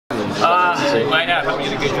I thought we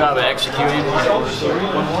did a good job of executing.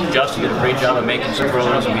 Justin did a great job of making some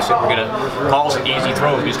throws, and we said we're going to call some easy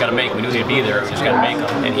throws. We just got to make them. We knew they'd be there. We just got to make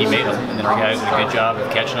them, and he made them. And then our guys did a good job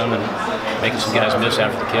of catching them and making some guys miss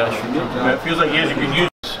after the catch. It feels like you could use.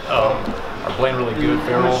 Are playing really good.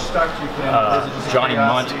 Farrell, Johnny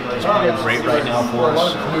Munt is playing great right now for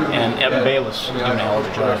us, and Evan Bayless is doing a hell of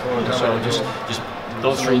a job. So just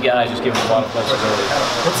those three guys just give us a lot of flexibility.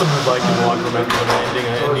 What's the mood like in the locker room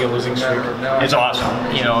after ending a losing streak? It's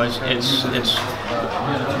awesome. You know,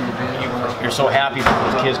 you're so happy for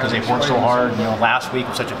those kids because they've worked so hard. You know, last week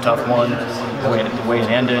was such a tough one, the way it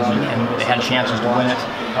ended, and they had chances to win it.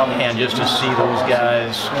 And just to see those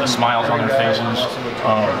guys, the smiles on their faces,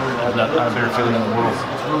 not a better feeling in the world.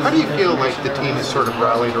 How do you feel like the team has sort of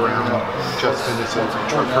rallied around Justin as a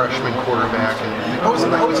true freshman quarterback? And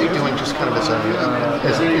how is he doing just kind of as a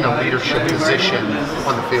leadership position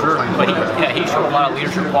on the field? But he showed a lot of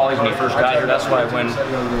leadership qualities when he first got here. That's why when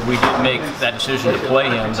we did make that decision to play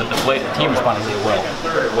him, that the team responded really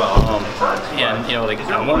well. And you know,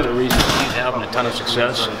 one of the reasons he's having a ton of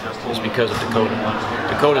success is because of Dakota.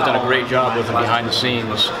 Dakota's done a great job with him behind the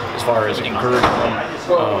scenes as far as encouraging him,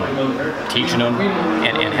 teaching him,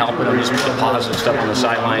 and helping him. Just the positive stuff on the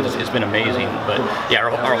sidelines. It's been amazing. But yeah,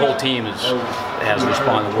 our whole team has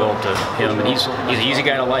responded well to him, and he's an easy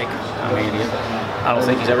guy to like. I mean, I don't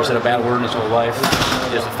think he's ever said a bad word in his whole life.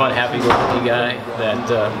 He's just a fun, happy-go-lucky guy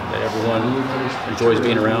that everyone enjoys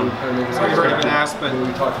being around. So you've already been asked, but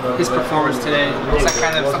his performance today, is that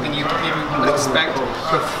kind of something you maybe would expect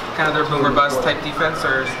with kind of their boom or bust type defense,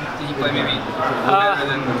 or did he play maybe better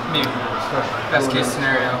than maybe best case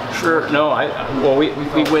scenario? Sure. No. We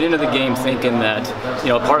went into the game thinking that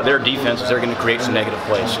part of their defense is they're going to create some negative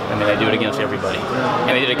plays. I mean, they do it against everybody, and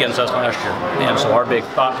they did it against us last year. And so our big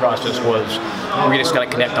thought process was we just got to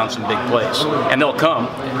connect on some big plays, and they'll come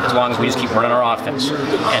as long as we just keep running our offense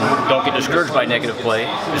and don't get discouraged by negative play.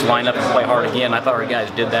 Just line up and play hard again. I thought our guys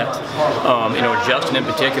did that. Justin in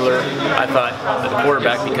particular, I thought the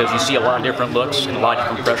quarterback, because you see a lot of different looks and a lot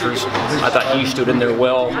of different pressures, I thought he stood in there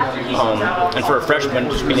well. And for a freshman,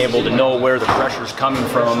 just being able to know where the pressure's coming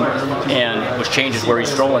from and which changes where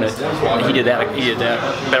he's throwing it, he did that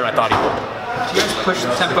better than I thought he would. Did you guys push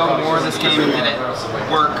the tempo more this game, and did it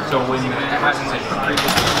work?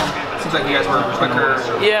 It seems like you guys were quicker.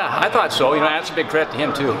 Yeah, I thought so. That's a big credit to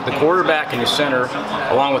him too. The quarterback and the center,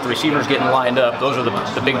 along with the receivers getting lined up, those are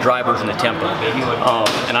the big drivers in the tempo.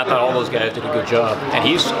 And I thought all those guys did a good job. And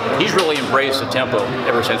he's really embraced the tempo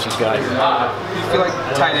ever since he's got here. Do you feel like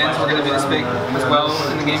tight ends were going to be this big as well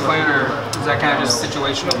in the game plan, or is that kind of just a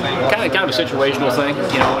situational thing? Kind of a situational thing,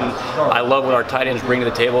 And I love what our tight ends bring to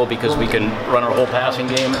the table because we can run our whole passing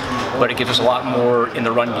game, but it gives us a lot more in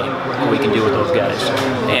the run game we can do with those guys.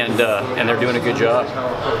 And they're doing a good job.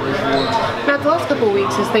 Matt, the last couple of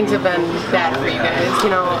weeks, as things have been bad for you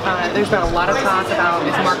guys, there's been a lot of talk about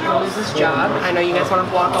if Mark will lose his job. I know you guys want to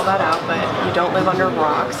block all that out, but you don't live under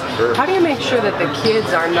rocks. Sure. How do you make sure that the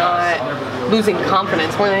kids are not losing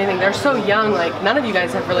confidence more than anything? They're so young, like none of you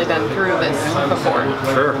guys have really been through this before.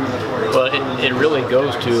 Sure. Well, it really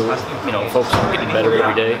goes to, folks getting better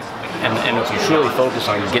every day. And if you truly focus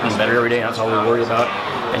on getting better every day, that's all we worry about,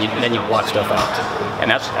 and then you block stuff out. And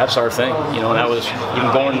that's our thing, and that was even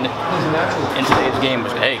going in today's game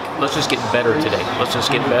was, hey, let's just get better today. Let's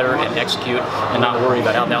just get better and execute and not worry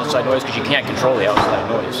about the outside noise, because you can't control the outside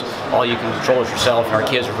noise. All you can control is yourself, and our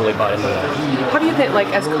kids are really bought into that. How do you think,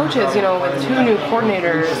 as coaches, with two new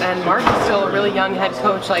coordinators, and Mark is still a really young head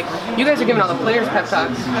coach, you guys are giving all the players pep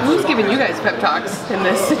talks. Who's giving you guys pep talks in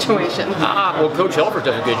this situation? Well, Coach Helfert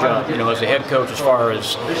does a good job, as a head coach, as far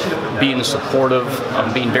as being supportive,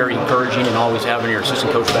 being very encouraging, and always having your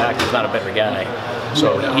assistant coach back. He's not a better guy.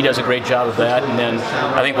 So he does a great job of that. And then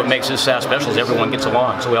I think what makes this staff special is everyone gets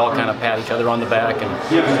along. So we all kind of pat each other on the back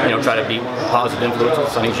and try to be positive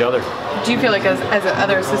influences on each other. Do you feel like as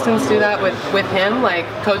other assistants do that with him?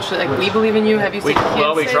 Coach, we believe in you. Have you seen kids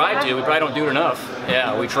Well, we say try that? to. We probably don't do it enough.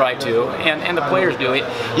 Yeah, we try to. And the players do it.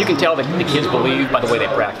 You can tell the kids believe by the way they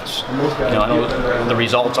practice. I know the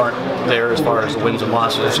results aren't there as far as the wins and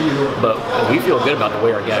losses, but we feel good about the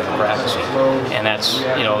way our guys are practicing. And that's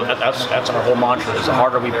our whole mantra. The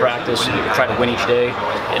harder we practice and try to win each day,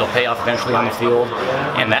 it'll pay off eventually on the field.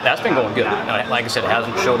 And that's been going good. Like I said, it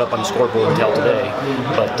hasn't showed up on the scoreboard until today.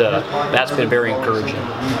 But that's been very encouraging.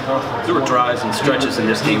 There were drives and stretches in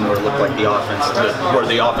this game where it looked like the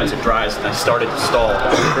offensive drives started to stall,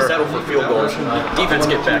 settle for field goals. Defense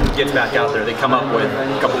gets back out there. They come up with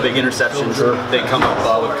a couple big interceptions. They come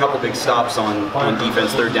up with a couple big stops on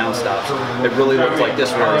defense, third down stops. It really looked like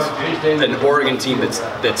this was an Oregon team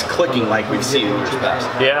that's clicking like we've seen in years past.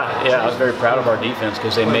 Yeah, I was very proud of our defense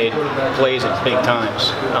because they made plays at big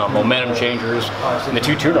times, momentum changers, and the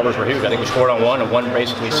 2 turnovers were huge. I think we scored on one, and one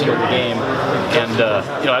basically sealed the game. And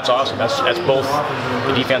that's awesome. That's both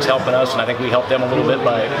the defense helping us, and I think we helped them a little bit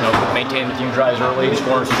by maintaining a few drives early and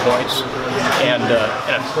scoring some points. And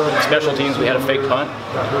special teams, we had a fake punt,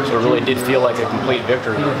 so it really did feel like a complete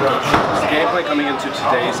victory. Gameplay coming into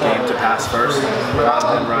today's game to pass first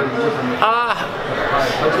rather than run?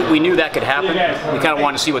 We knew that could happen. We kind of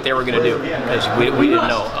wanted to see what they were going to do because we didn't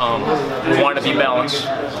know. We wanted to be balanced,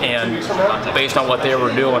 and based on what they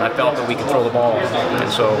were doing, I felt that we could throw the ball.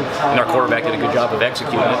 And so our quarterback did a good job of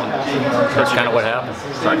executing it, and that's kind of what happened.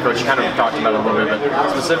 Sorry, Coach, you kind of talked about it a little bit, but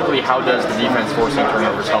specifically, how does the defense forcing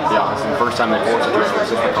turnovers help the offense? And the first time they forced a turnover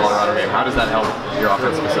since the Colorado game, how does that help your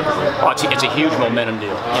offense specifically? Oh, it's a huge momentum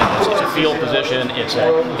deal. It's a field position, it's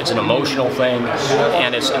an emotional thing,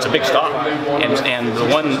 and it's a big stop. And the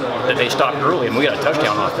one that they stopped early, and we got a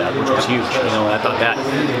touchdown off that, which was huge. I thought that,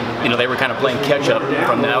 they were kind of playing catch up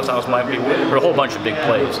from that. There were a whole bunch of big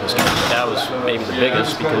plays in this game. That was maybe the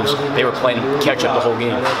biggest because they were playing catch up the whole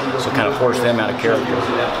game, so it kind of forced them out of character.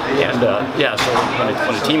 And so when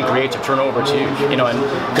a team creates a turnover, it's huge. And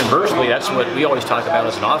conversely, that's what we always talk about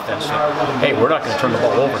as an offense. Hey, we're not going to turn the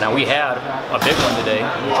ball over. Now we had a big one today,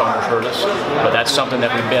 which almost hurt us, but that's something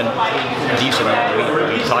that we've been decent at.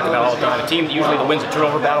 We talk about all the time. A team that usually wins a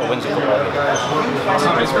turnover battle wins a football game.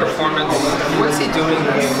 His performance, what's he doing?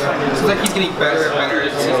 It seems like he's getting better and better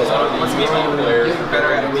as the season goes on. What's he getting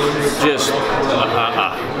better at? Just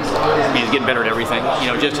he's getting better at everything.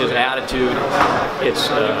 Just his attitude.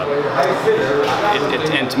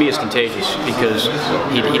 And to me, it's contagious because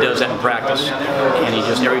he does that in practice, and he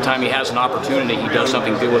just every time he has an opportunity, he does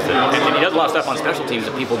something good with it. And he does a lot of stuff on special teams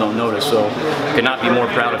that people don't notice. So, could not be more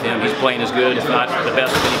proud of him. He's playing as good, if not the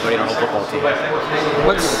best of anybody in our whole football team.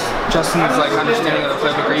 What's Justin's understanding of the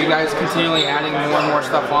playbook? Are you guys continually adding more and more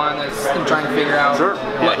stuff on as trying to figure out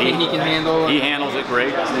what he can handle? He handles it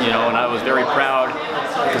great, and I was very proud.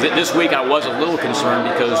 Because this week I was a little concerned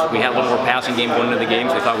because we had a little more passing game going into the game,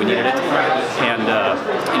 so we thought we needed it. And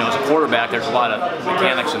as a quarterback, there's a lot of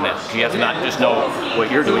mechanics in that. You have to not just know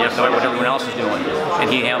what you're doing; you have to know what everyone else is doing. And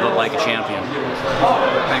he handled it like a champion.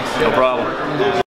 Thanks. No problem.